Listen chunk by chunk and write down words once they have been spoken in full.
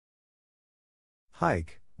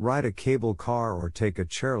Hike, ride a cable car or take a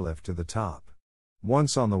chairlift to the top.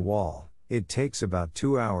 Once on the wall, it takes about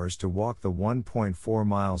 2 hours to walk the 1.4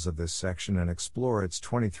 miles of this section and explore its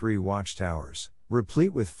 23 watchtowers,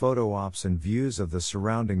 replete with photo ops and views of the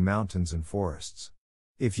surrounding mountains and forests.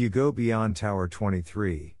 If you go beyond Tower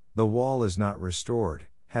 23, the wall is not restored,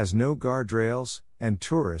 has no guardrails, and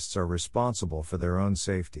tourists are responsible for their own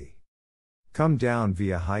safety. Come down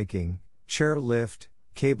via hiking, chairlift,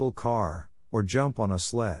 cable car, or jump on a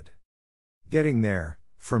sled. Getting there,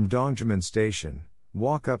 from Dongzhimen Station,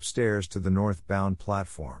 walk upstairs to the northbound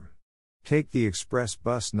platform. Take the express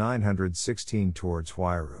bus 916 towards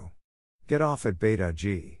Huairou. Get off at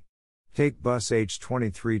Beidajie. Take bus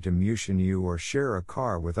H23 to Mutianyu or share a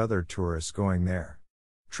car with other tourists going there.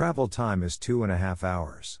 Travel time is 2.5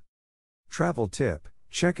 hours. Travel tip: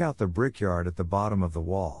 check out the Brickyard at the bottom of the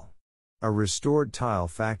wall. A restored tile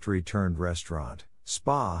factory turned restaurant,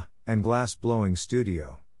 spa, and glass blowing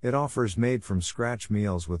studio. It offers made from scratch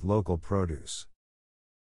meals with local produce.